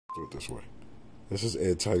Do it this way. This is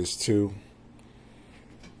Ed Titus 2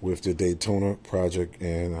 with the Daytona project,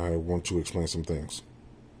 and I want to explain some things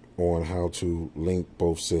on how to link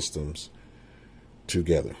both systems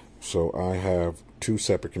together. So I have two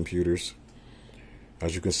separate computers.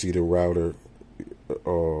 As you can see, the router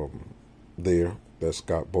there that's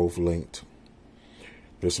got both linked.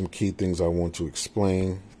 There's some key things I want to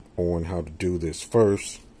explain on how to do this.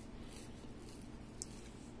 First,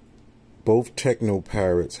 both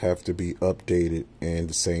teknoparrots have to be updated and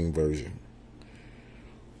the same version.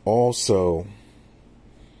 Also,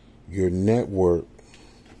 your network,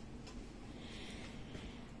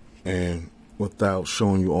 and without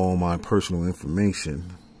showing you all my personal information,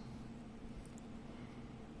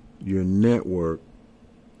 your network,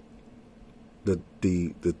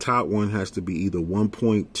 the top one has to be either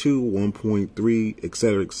 1.2, 1.3,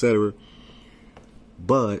 etc., etc.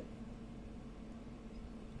 But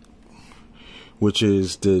which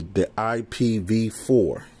is the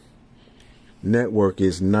IPv4 network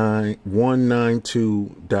is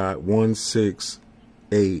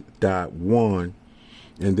 192.168.1,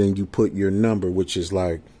 and then you put your number, which is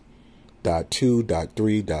like .2,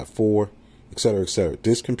 .3, .4, etc., etc.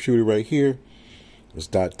 This computer right here is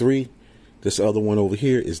 .3. This other one over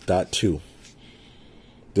here is .2.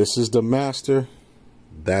 This is the master.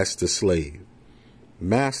 That's the slave.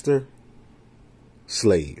 Master,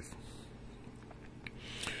 slave.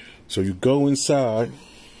 So you go inside.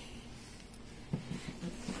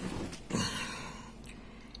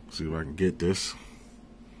 See if I can get this.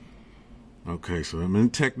 Okay, so I'm in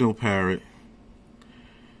teknoparrot.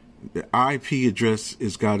 The IP address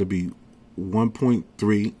has got to be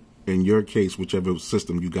 1.3. In your case, whichever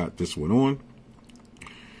system you got this one on.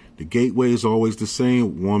 The gateway is always the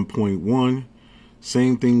same, 1.1.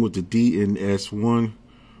 Same thing with the DNS1,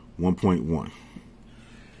 1.1.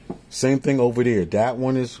 Same thing over there. That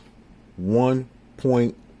one is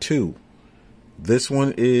 1.2. This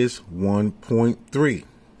one is 1.3.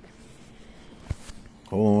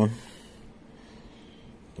 Hold on.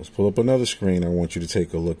 Let's pull up another screen I want you to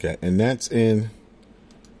take a look at. And that's in.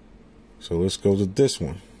 So let's go to this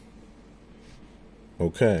one.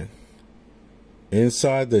 Okay.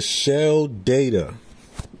 Inside the shell data.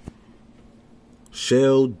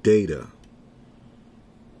 Shell data.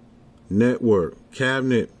 Network.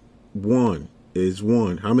 Cabinet 1 is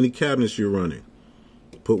 1. How many cabinets you're running?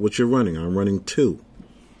 Put what you're running. I'm running 2.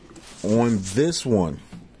 On this one,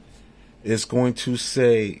 it's going to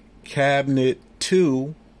say cabinet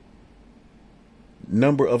 2.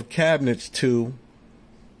 Number of cabinets 2.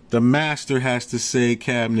 The master has to say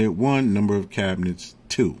cabinet 1, number of cabinets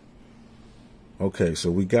 2. Okay,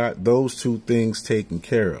 so we got those two things taken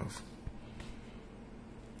care of.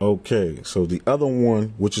 Okay, so the other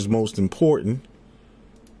one, which is most important,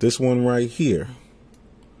 this one right here.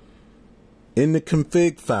 In the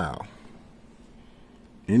config file.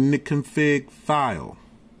 In the config file,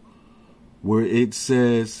 where it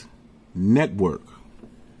says network.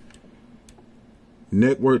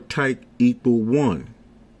 Network type equal 1.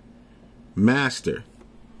 Master.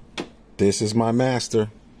 This is my master.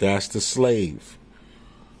 That's the slave.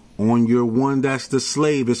 On your one that's the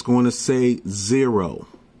slave, it's going to say 0.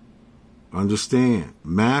 Understand?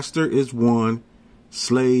 Master is 1.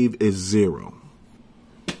 Slave is 0.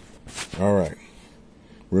 All right.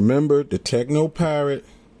 Remember, the teknoparrot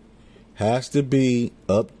has to be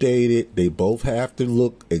updated. They both have to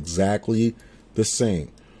look exactly the same.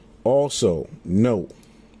 Also, note,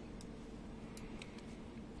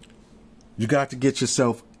 you got to get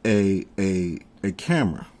yourself a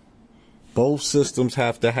camera. Both systems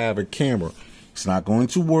have to have a camera. It's not going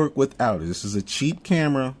to work without it. This is a cheap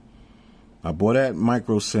camera. I bought it at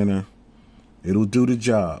Micro Center. It'll do the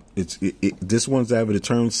job. This one's able to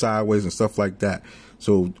turn sideways and stuff like that.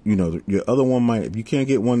 So, you know, your other one might, if you can't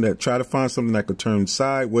get one that, try to find something that could turn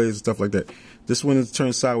sideways and stuff like that. This one is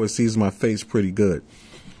turned sideways, sees my face pretty good.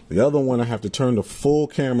 The other one, I have to turn the full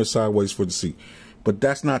camera sideways for the see. But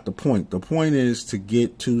that's not the point. The point is to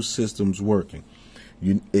get two systems working.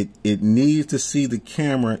 It needs to see the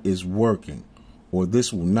camera is working, or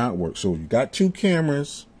this will not work. So you got two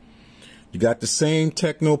cameras. You got the same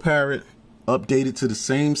teknoparrot updated to the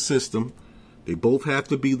same system. They both have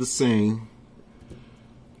to be the same.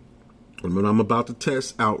 And I'm about to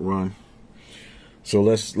test Outrun. So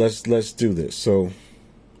let's do this. So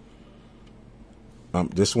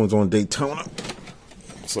this one's on Daytona.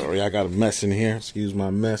 Sorry, I got a mess in here. Excuse my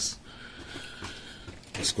mess.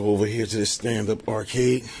 Let's go over here to the stand-up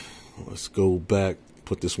arcade. Let's go back.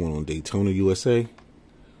 Put this one on Daytona, USA.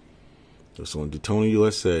 That's on Daytona,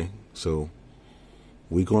 USA. So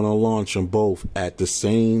We're going to launch them both at the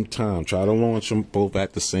same time. Try to launch them both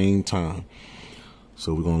at the same time.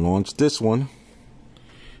 So we're going to launch this one.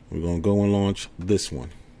 We're going to go and launch this one.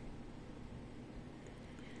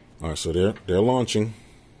 All right, so they're launching.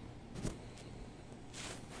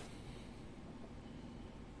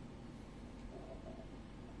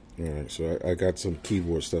 All right, so I got some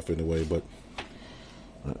keyboard stuff in the way, but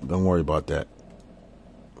don't worry about that.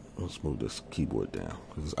 Let's move this keyboard down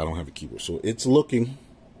because I don't have a keyboard. So it's looking.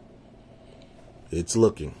 It's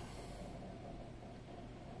looking.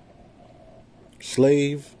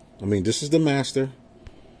 Slave. I mean, this is the master.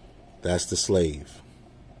 That's the slave.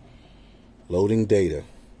 Loading data.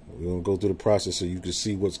 We're going to go through the process so you can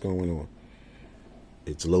see what's going on.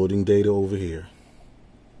 It's loading data over here.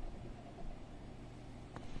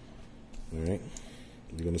 All right.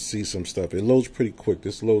 You're going to see some stuff. It loads pretty quick.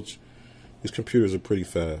 These computers are pretty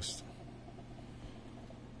fast.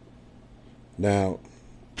 Now,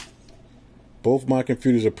 both my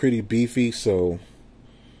computers are pretty beefy, so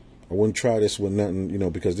I wouldn't try this with nothing,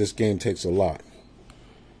 because this game takes a lot.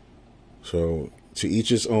 So, to each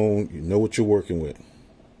his own, you know what you're working with.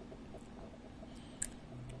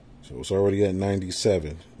 So, it's already at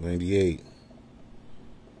 97, 98.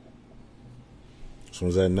 This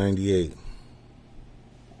one's at 98.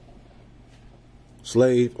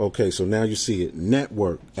 Slave. Okay, so now you see it.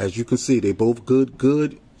 Network. As you can see, they both good.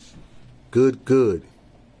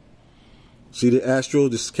 See the Astro?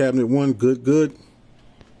 This is cabinet 1. Good.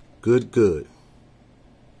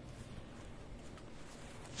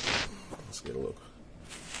 Let's get a look.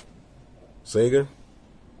 Sega.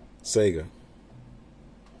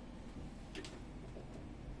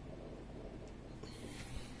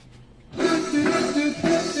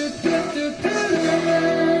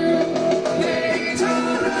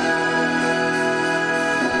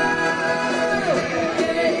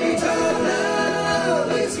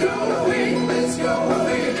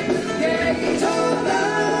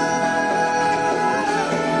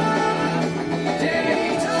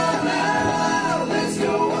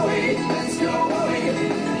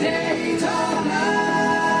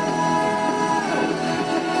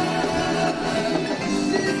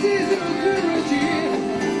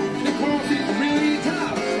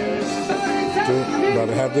 About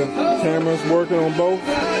to have the cameras working on both.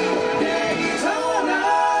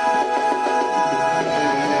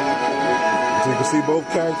 So you can see both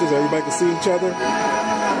characters. Everybody can see each other.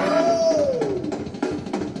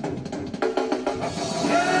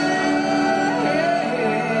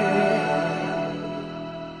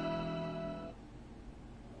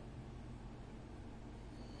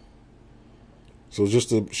 So just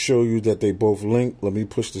to show you that they both link, let me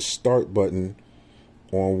push the start button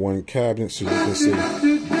on one cabinet so you can see.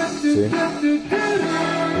 See?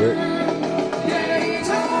 Right.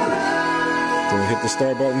 Then hit the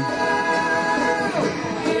start button.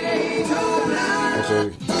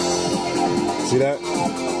 Okay. See that?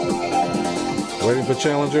 Waiting for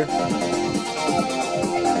Challenger.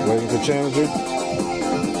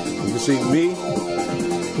 You can see me,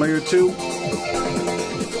 player 2.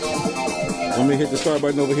 Let me hit the start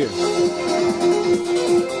button over here.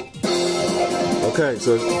 Okay,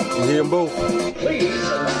 so you hear them both.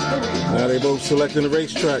 Now they both selecting the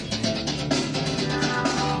racetrack.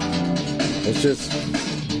 It's just,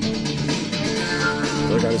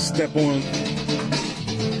 I gotta step on.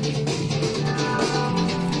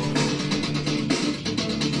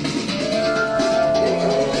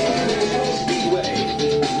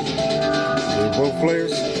 They're both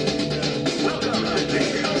players.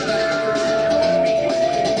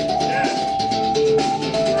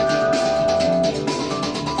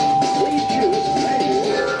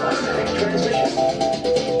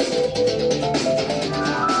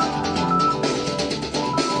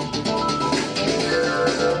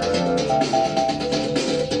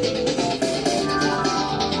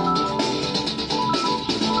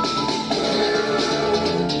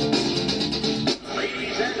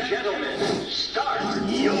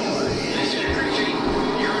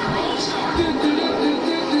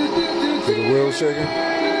 See the wheel shaking?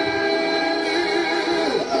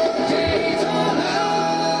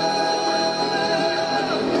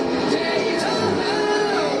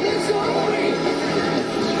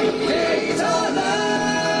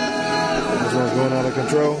 This one's going out of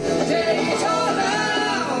control.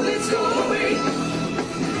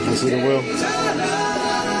 You see the wheel?